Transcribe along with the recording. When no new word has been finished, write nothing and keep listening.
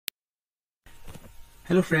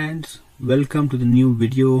Hello friends, welcome to the new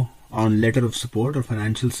video on letter of support or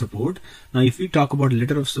financial support. Now if we talk about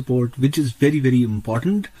letter of support, which is very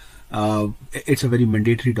important, it's a very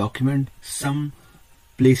mandatory document. Some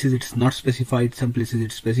places it's not specified, some places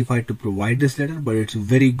it's specified to provide this letter, but it's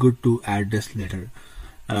very good to add this letter.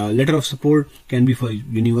 Letter of support can be for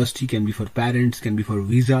university, can be for parents, can be for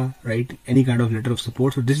visa, right? Any kind of letter of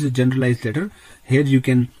support. So this is a generalized letter. Here you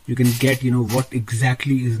can get what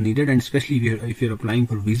exactly is needed, and especially if you're applying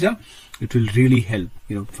for visa, it will really help.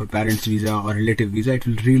 For parents visa or relative visa, it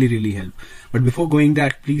will really help. But before going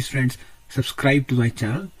that, please friends, subscribe to my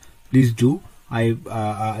channel. Please do.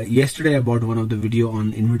 Yesterday I bought one of the video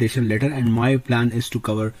on invitation letter, and my plan is to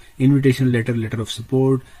cover invitation letter, letter of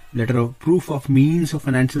support, letter of proof of means of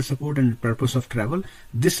financial support, and purpose of travel.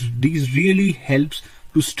 These really helps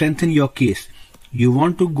to strengthen your case. You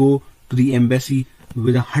want to go to the embassy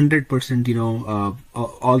with 100%,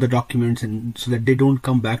 all the documents, and so that they don't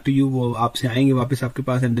come back to you. वो आपसे आएंगे वापस आपके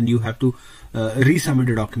पास, and then you have to resubmit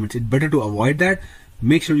the documents. It's better to avoid that.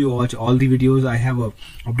 Make sure you watch all the videos. I have a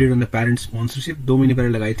update on the parent sponsorship. 2 महीने पहले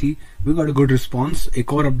लगाई थी. We got a good response.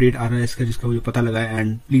 एक और update आ रहा है इसका जिसका मुझे पता लगा है.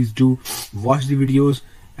 And please do watch the videos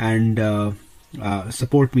and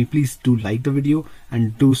support me. Please do like the video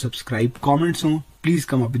and do subscribe. Comments on. Please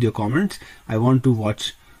come up with your comments. I want to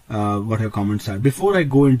watch what your comments are. Before I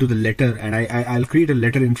go into the letter, and I'll create a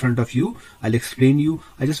letter in front of you. I'll explain you.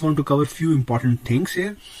 I just want to cover few important things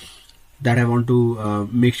here that I want to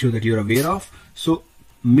make sure that you're aware of. So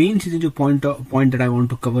main point that I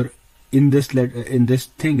want to cover in this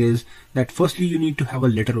thing is that firstly you need to have a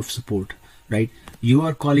letter of support, right? You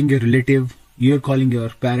are calling your relative, you are calling your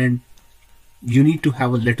parent, you need to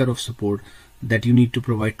have a letter of support that you need to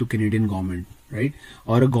provide to Canadian government, right?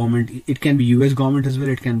 Or a government. It can be US government as well,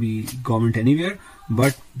 it can be government anywhere,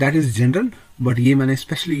 but that is general. But ये मैंने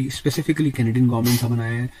specifically Canadian government का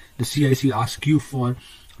बनाया है. The CIC asks you for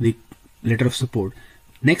the letter of support.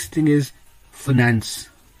 Next thing is finance.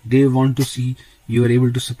 They want to see you are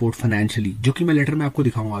able to support financially, जो कि मैं letter में आपको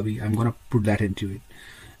दिखाऊंगा अभी. I'm gonna put that into it.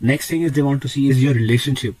 Next thing is they want to see is your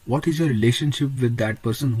relationship. What is your relationship with that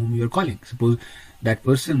person whom you are calling? Suppose that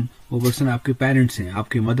person, वो person आपके parents हैं,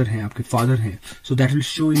 आपके mother हैं, आपके father हैं. So that will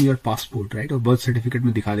show in your passport, right? और birth certificate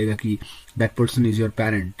में दिखा देगा कि that person is your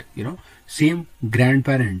parent. Same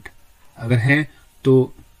grandparent अगर हैं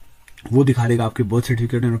तो वो दिखा देगा आपके बर्थ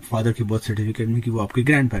सर्टिफिकेट और फादर के बर्थ सर्टिफिकेट में कि वो आपके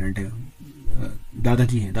ग्रैंड पेरेंट है,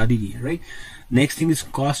 दादाजी हैं, दादी जी हैं, right? Next thing is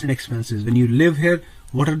cost and expenses. When you live here,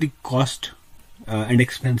 what are the cost and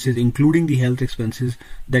expenses, including the health expenses,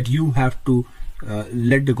 that you have to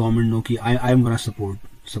let the government know कि I am gonna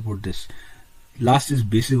support this. Last is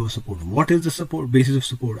basis of support. What is the support? Basis of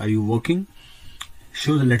support. Are you working?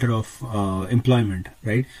 Show the letter of employment,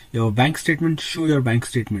 right? Your bank statement, show your bank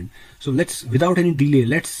statement. So without any delay,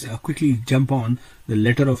 let's quickly jump on the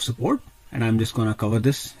letter of support, and I'm just gonna cover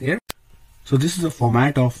this here. So this is a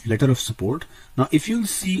format of letter of support. Now if you'll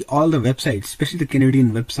see all the websites, especially the Canadian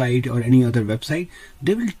website or any other website,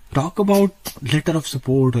 they will talk about letter of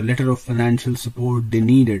support or letter of financial support they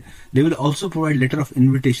needed. They will also provide letter of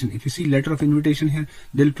invitation. If you see letter of invitation here,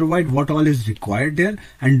 they'll provide what all is required there,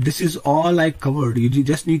 and this is all I covered. You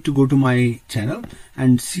just need to go to my channel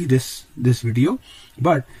and see this video.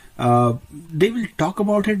 But they will talk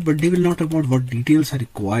about it, but they will not talk about what details are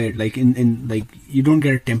required. Like like you don't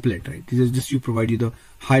get a template, right? This is just you provide you the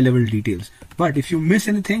high level details. But if you miss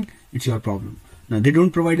anything, it's your problem. Now they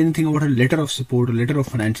don't provide anything about a letter of support or letter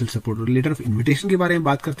of financial support or letter of invitation के बारे में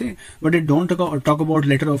बात करते हैं, but they don't talk about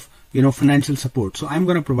letter of financial support. So I'm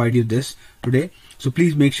gonna provide you this today. So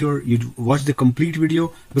please make sure you watch the complete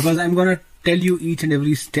video, because I'm gonna tell you each and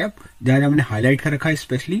every step that I'm gonna highlight कर रखा है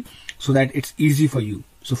especially, so that it's easy for you.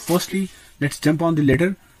 So firstly, let's jump on the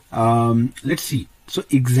letter. Let's see. So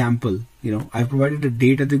example, I've provided a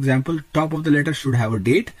date as the example. Top of the letter should have a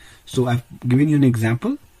date. So I've given you an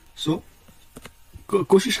example. So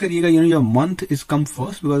कोशिश करिएगा your month is come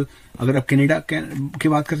first, because अगर आप Canada की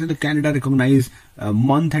बात करते हैं तो Canada recognize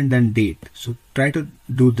month and then date. So try to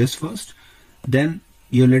do this first. Then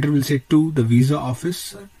your letter will say to the visa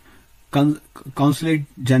office, Consulate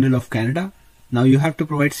General of Canada. Now you have to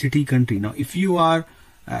provide city, country. Now if you are,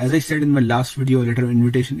 as I said in my last video, letter of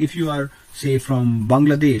invitation, if you are say from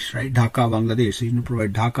Bangladesh, right, Dhaka, Bangladesh, so you need to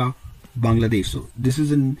provide Dhaka, Bangladesh. So this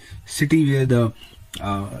is a city where the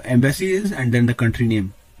embassy is, and then the country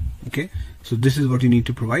name. Okay, so this is what you need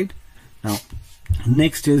to provide. Now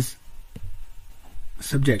next is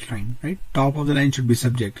subject line, right? Top of the line should be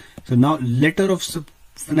subject. So now letter of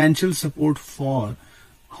financial support for,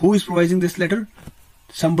 who is providing this letter?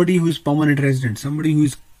 Somebody who is permanent resident, somebody who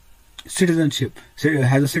is citizenship,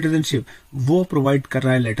 has a citizenship, वो provide कर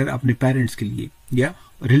रहा है letter अपने parents के लिए या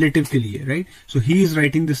relative के लिए, right? So he is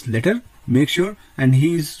writing this letter, make sure, and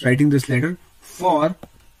he is writing this letter for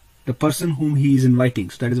the person whom he is inviting.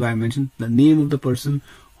 So that is why I mentioned the name of the person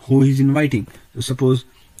who he is inviting. So suppose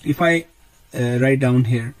if I write down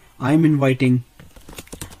here, I am inviting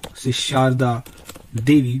say Sharda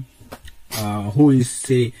Devi, who is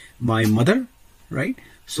say my mother, right?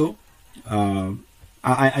 So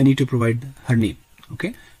I need to provide her name.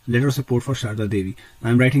 Okay, letter of support for Sharda Devi.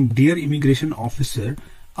 I'm writing, dear immigration officer,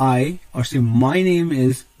 I, or say my name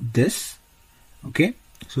is this. Okay,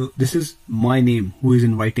 so this is my name who is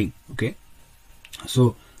inviting. Okay,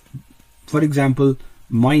 so for example,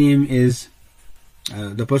 my name is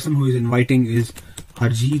the person who is inviting is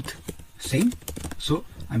Harjeet Singh. So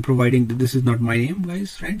I'm providing, this is not my name,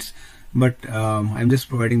 guys, friends, but I'm just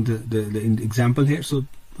providing the example here. So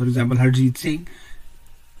for example, Harjeet Singh,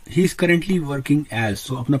 he is currently working as,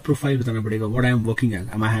 so अपना profile बताना पड़ेगा, what I am working as.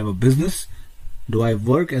 Am I have a business? Do I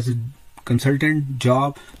work as a consultant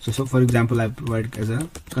job? So for example, I provide as a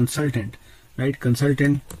consultant, right?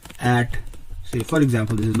 Consultant at, say for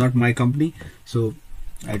example, this is not my company, so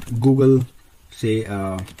at Google, say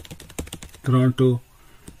Toronto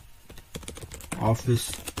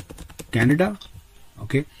office Canada.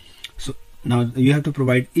 Okay, so now you have to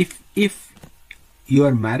provide, if you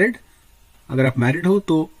are married, अगर आप married हो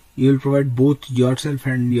तो you will provide both yourself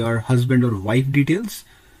and your husband or wife details.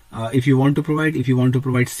 If you want to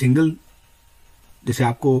provide single, जैसे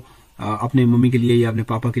आपको अपने mummy के लिए या अपने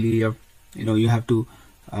पापा के लिए, या you have to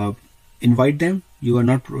invite them, you are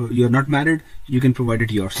not married, you can provide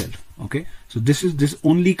it yourself. Okay, so this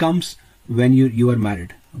only comes when you are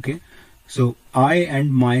married. Okay, so I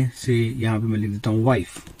and my, say यहाँ पे मैं लिख देता हूँ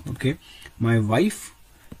wife. Okay, my wife.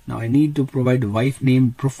 Now I need to provide wife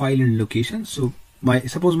name, profile and location. So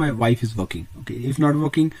suppose my wife is working. Okay, if not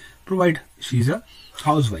working, provide she's a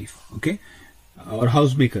housewife. Okay, or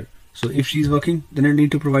housemaker. So if she's working, then I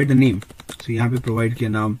need to provide the name. So यहाँ पे provide किया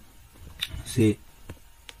नाम, say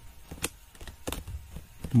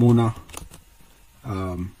Mona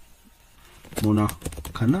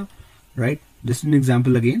Khanna, right? This is an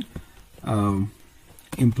example again.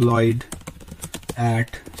 Employed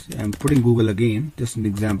at, I'm putting Google again, just an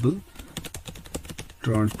example,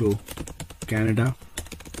 Toronto, Canada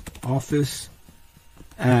office,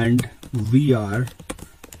 and we are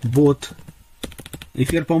both,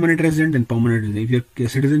 if you're permanent resident, then permanent resident. If you're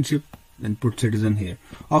citizenship, then put citizen here,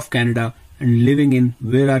 of Canada, and living in,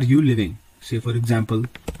 where are you living? Say for example,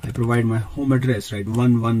 I provide my home address, right?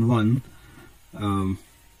 111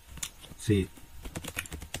 say,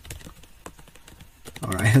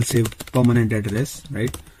 or I'll say permanent address,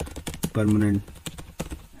 right? Permanent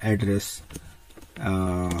address,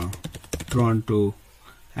 Toronto,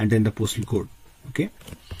 and then the postal code. Okay,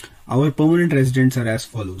 our permanent residents are as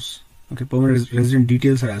follows. Okay, permanent resident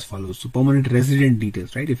details are as follows. So permanent resident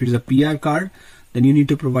details, right? If it is a PR card, then you need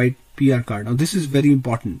to provide PR card. Now this is very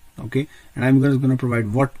important. Okay, and I'm going to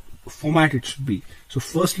provide what format it should be. So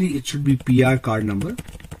firstly, it should be PR card number.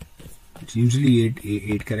 It's usually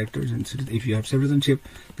eight characters, and if you have citizenship,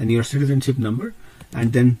 then your citizenship number,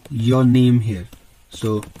 and then your name here.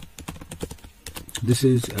 So this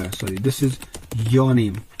is this is your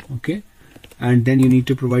name. Okay, and then you need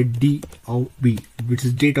to provide DOB, which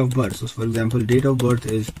is date of birth. So for example, date of birth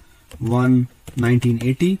is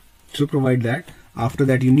 1/1980. So provide that. After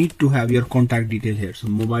that, you need to have your contact detail here. So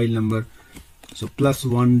mobile number, so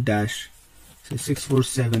 +1 say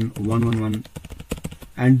 647-111,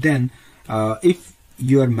 and then if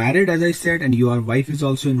you are married, as I said, and your wife is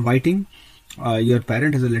also inviting, your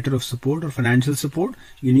parent has a letter of support or financial support,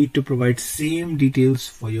 you need to provide same details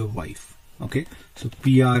for your wife. Okay, so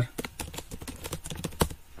PR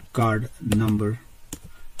card number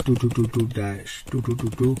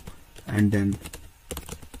 2222-2222, and then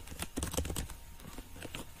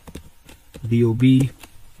DOB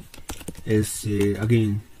is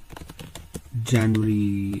again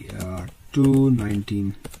January 2,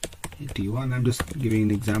 1981. I'm just giving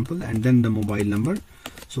an example, and then the mobile number.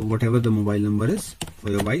 So whatever the mobile number is for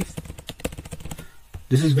your wife.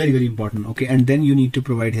 This is very, very important. Okay, and then you need to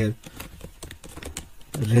provide here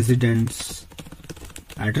residence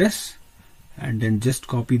address, and then just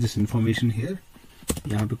copy this information here.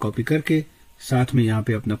 यहाँ पे copy करके साथ में यहाँ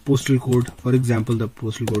पे अपना postal code. For example, the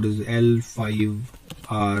postal code is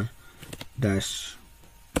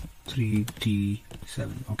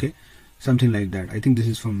L5R-3T7. Okay, something like that. I think this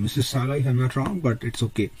is from Mrs. Saga, if I'm not wrong, but it's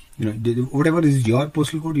okay. Whatever is your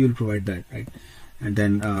postal code, you will provide that, right? And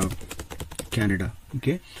then Canada.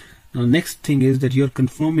 Okay, Now next thing is that you're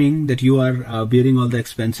confirming that you are bearing all the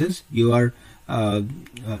expenses. You are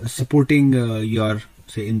supporting your,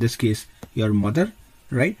 say in this case, your mother,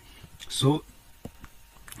 right? So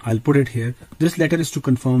I'll put it here. This letter is to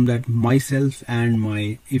confirm that myself and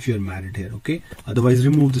my, if you're married here, okay? Otherwise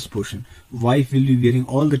remove this portion. Wife will be bearing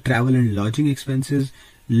all the travel and lodging expenses,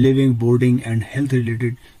 living, boarding and health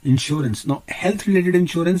related insurance. Now health related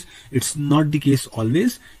insurance, it's not the case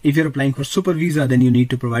always. If you're applying for super visa, then you need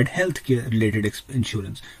to provide health care related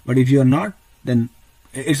insurance. But if you're not, then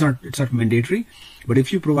it's not mandatory. But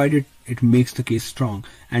if you provide it, it makes the case strong.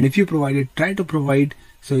 And if you provide it, try to provide.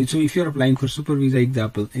 So if you're applying for super visa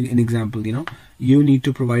example, you know, you need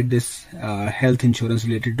to provide this health insurance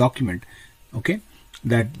related document, okay?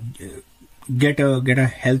 That get a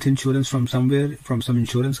health insurance from somewhere, from some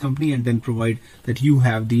insurance company, and then provide that you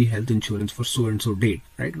have the health insurance for so and so date,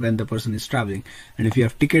 right? When the person is traveling. And if you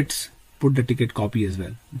have tickets, put the ticket copy as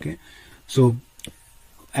well, okay? So,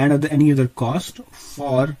 and any other cost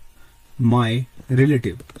for my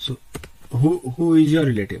relative. So who is your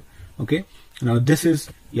relative? Okay, now this is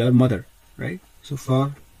your mother, right? So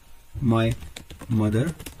for my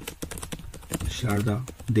mother Sharda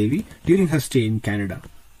Devi during her stay in Canada,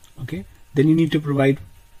 okay, then you need to provide,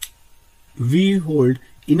 we hold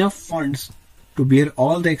enough funds to bear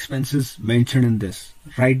all the expenses mentioned in this.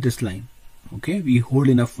 Write this line, okay? We hold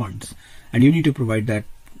enough funds, and you need to provide that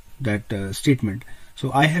statement.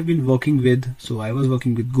 So I have been working with, so I was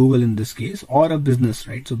working with Google in this case, or a business,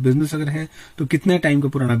 right? So business अगर है तो कितने time का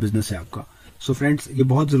पुराना business है आपका? So friends, ये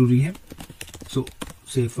बहुत ज़रूरी है. So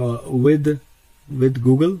say for with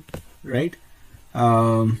Google, right?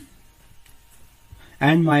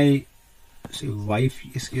 And my say wife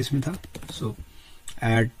इस केस में था. So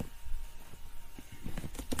at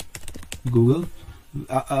Google,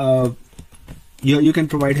 you can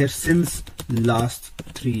provide here since last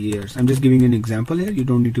 3 years. I'm just giving an example here. You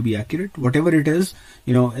don't need to be accurate. Whatever it is,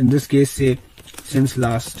 you know, in this case, say since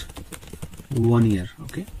last 1 year.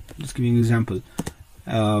 Okay, just giving an example.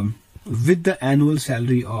 With the annual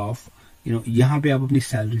salary of, you know, यहाँ पे आप अपनी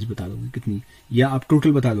salaries बता दोगे कितनी, या आप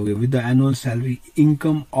total बता दोगे with the annual salary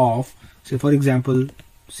income of, say for example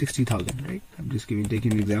 60,000, right? I'm just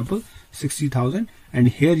taking an example, 60,000, and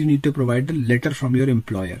here you need to provide the letter from your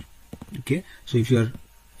employer. Okay, so if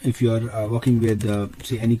you are working with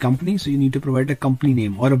say any company, so you need to provide a company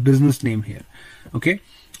name or a business name here, okay?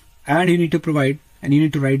 And you need to provide, and you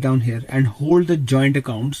need to write down here, and hold the joint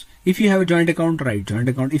accounts. If you have a joint account, write joint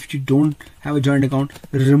account. If you don't have a joint account,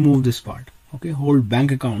 remove this part, okay? Hold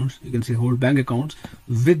bank accounts, you can say hold bank accounts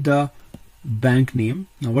with the bank name.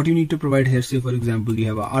 Now what you need to provide here, say for example you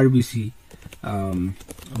have a RBC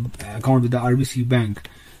account with the RBC bank,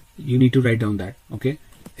 you need to write down that, okay?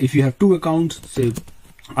 If you have two accounts, say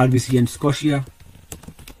RBC and Scotia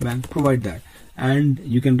Bank, provide that, and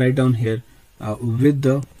you can write down here with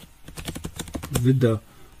the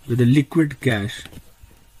liquid cash.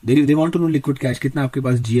 They want to know liquid cash, कितना आपके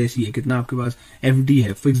पास GIC है, कितना आपके पास FD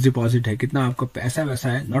है, fix deposit है, कितना आपका पैसा वैसा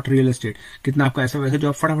है, नॉट रियल एस्टेट, कितना आपका ऐसा वैसा जो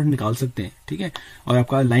आप फटाफट निकाल सकते हैं, ठीक है? और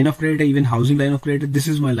आपका लाइन ऑफ क्रेडिट है, even housing line of credit, this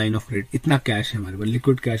is my line of credit, इतना कैश है हमारे पास,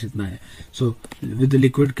 लिक्विड कैश इतना है. So with the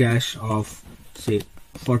liquid cash of से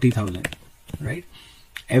 40,000, राइट?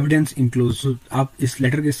 एविडेंस इंक्लोज, सो आप इस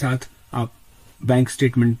लेटर के साथ आप बैंक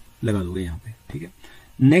स्टेटमेंट लगा दोगे यहाँ पे, ठीक है?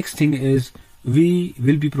 Next thing is we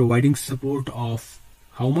will be providing support of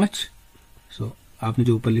how much. सो आपने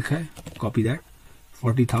जो ऊपर लिखा है, copy that,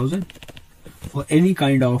 40,000 for any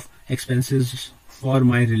kind of expenses for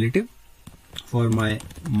my relative, for my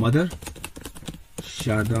mother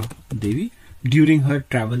Sharda Devi during her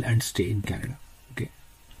travel and stay in Canada. Okay,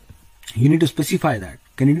 you need to specify that.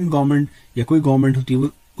 Canadian government या कोई government होती है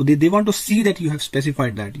वो they want to see that you have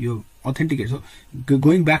specified that you authenticate. So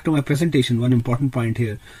going back to my presentation, one important point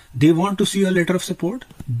here, they want to see your letter of support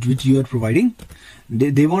which you are providing.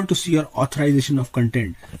 They want to see your authorization of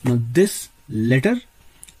content. Now this letter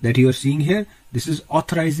that you are seeing here, this is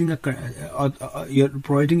authorizing you're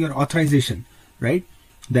providing your authorization, right,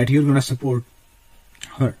 that you're going to support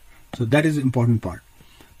her. So that is the important part.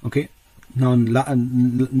 Okay, now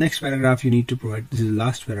next paragraph you need to provide, this is the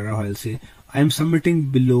last paragraph, I'll say, I am submitting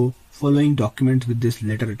below following documents with this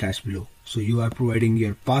letter attached below. So you are providing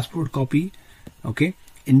your passport copy, okay,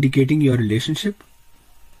 indicating your relationship,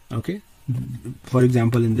 okay? For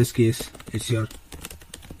example, in this case, it's your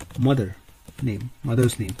mother's name.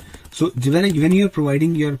 So when you are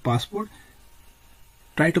providing your passport,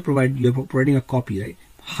 try to provide, you're providing a copy, right?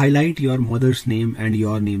 Highlight your mother's name and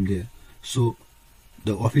your name there. So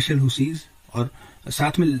the official who sees, और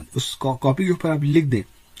साथ में उस copy के ऊपर आप लिख दें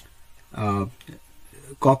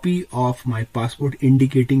copy of my passport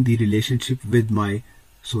indicating the relationship with my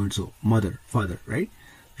so-and-so, mother, father, right?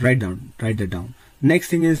 Write that down. Next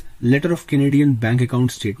thing is letter of Canadian bank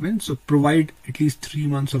account statement. So provide at least 3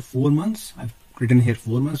 months or 4 months. I've written here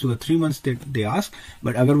 4 months, so 3 months they ask,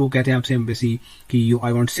 but अगर वो कहते हैं आपसे embassy कि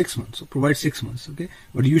I want 6 months, so provide 6 months, okay?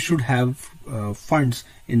 But you should have funds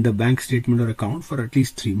in the bank statement or account for at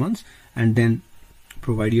least 3 months, and then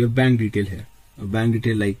provide your bank detail here. A bank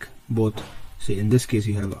detail like both, say in this case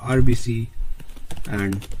you have RBC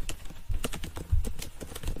and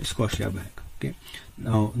Scotia Bank, okay?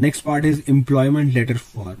 Now next part is employment letter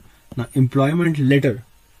for. Now employment letter,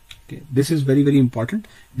 okay, this is very important.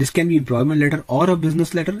 This can be employment letter or a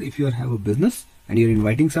business letter if you have a business and you're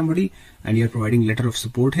inviting somebody and you're providing letter of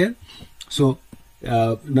support here. So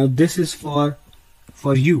now this is for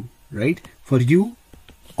you, right? For you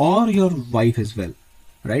or your wife as well,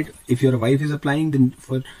 right? If your wife is applying, then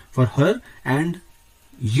for her and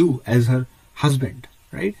you as her husband,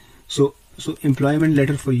 right? So employment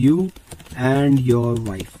letter for you and your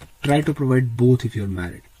wife. Try to provide both if you're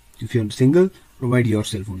married. If you're single, provide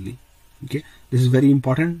yourself only. Okay, this is very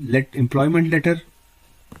important. Let employment letter,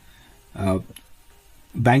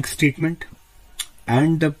 bank statement,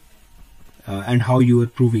 and how you are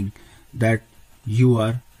proving that you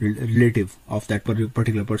are relative of that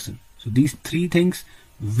particular person. So these 3 things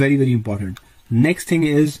very important. Next thing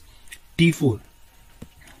is T4.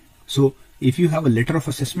 So if you have a letter of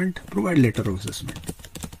assessment, provide letter of assessment.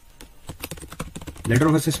 Letter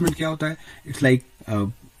of assessment क्या होता है? It's like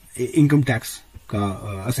income tax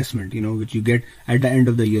assessment, you know, which you get at the end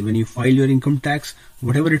of the year when you file your income tax,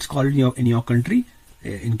 whatever it's called in your country.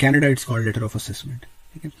 In Canada, it's called letter of assessment.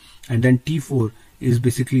 Okay? And then T4 is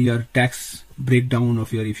basically your tax breakdown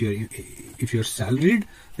of your, if you're salaried,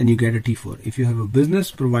 then you get a T4. If you have a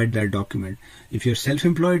business, provide that document. If you're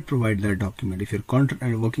self-employed, provide that document. If you're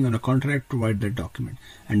working on a contract, provide that document,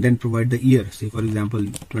 and then provide the year. Say for example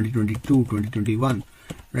 2022, 2021,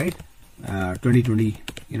 right? 2020,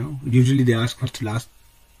 you know, usually they ask for the last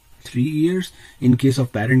 3 years in case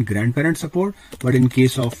of parent grandparent support, but in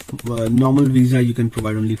case of normal visa you can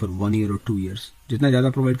provide only for 1 year or 2 years. जितना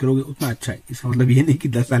ज़्यादा provide करोगे उतना अच्छा है. इसका मतलब ये नहीं कि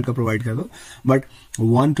 10 साल का provide कर दो, but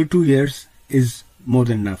 1 to 2 years is more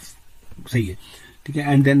than enough. सही है, ठीक है?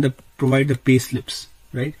 And then provide the pay slips,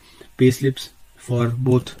 right? Pay slips for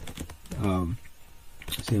both,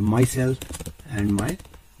 say myself and my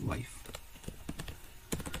wife.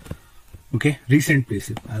 Okay, recent pay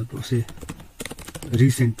slip. I'll say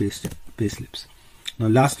recent pay slips. Now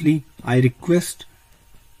lastly, I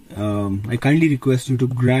kindly request you to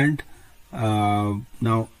grant,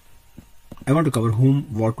 now I want to cover whom,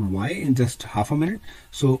 what, why in just half a minute.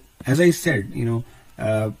 So as I said, you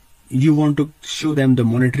know, you want to show them the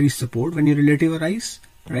monetary support when your relative arrives,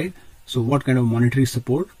 right? So what kind of monetary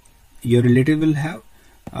support your relative will have,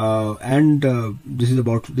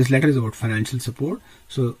 this letter is about financial support.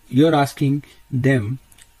 So you're asking them,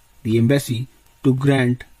 the embassy, to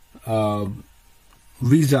grant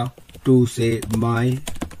visa to say my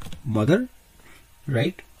mother,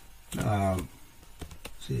 right?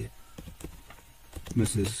 Say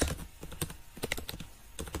Mrs.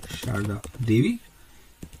 Sharda Devi.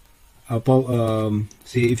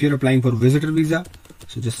 Say if you're applying for visitor visa,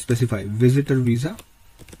 so just specify visitor visa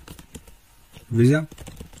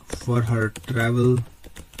for her travel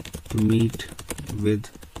to meet with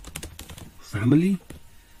family,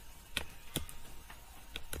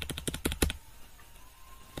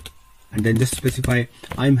 and then just specify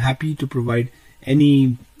I'm happy to provide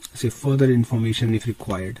any, say, further information if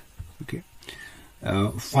required. Okay.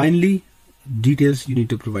 Finally, details you need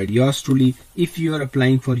to provide. Yours truly, if you are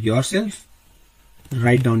applying for yourself,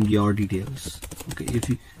 write down your details.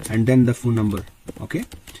 Okay. And then the phone number. Okay.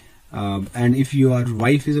 And if your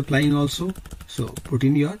wife is applying also, so put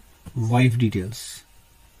in your wife details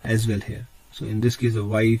as well here. So in this case, the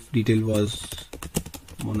wife detail was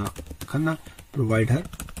Mona Khanna. Provide her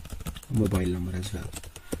mobile number as well.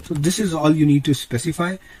 So this is all you need to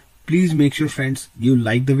specify. Please make sure, friends, you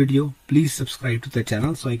like the video. Please subscribe to the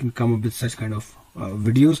channel so I can come up with such kind of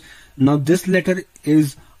videos. Now this letter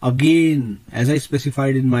is again, as I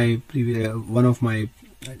specified in my previous one of my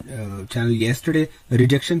channel yesterday,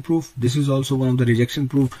 rejection proof. This is also one of the rejection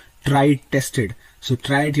proof, tried, tested. So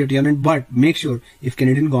try it at your end, but make sure if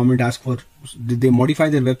Canadian government asks for, did they modify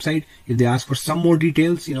their website, if they ask for some more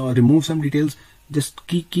details, you know, remove some details, just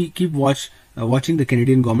keep watching the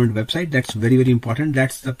Canadian government website. That's very, very important.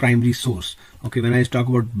 That's the primary source. Okay, when I talk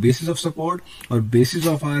about basis of support or basis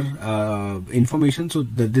of our information, so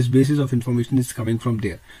this basis of information is coming from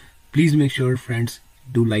there. Please make sure, friends,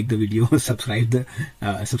 do like the video, subscribe the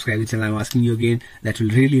channel. I'm asking you again. That will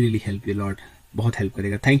really help you a lot. बहुत help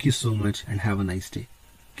करेगा. Thank you so much and have a nice day.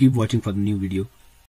 Keep watching for the new video.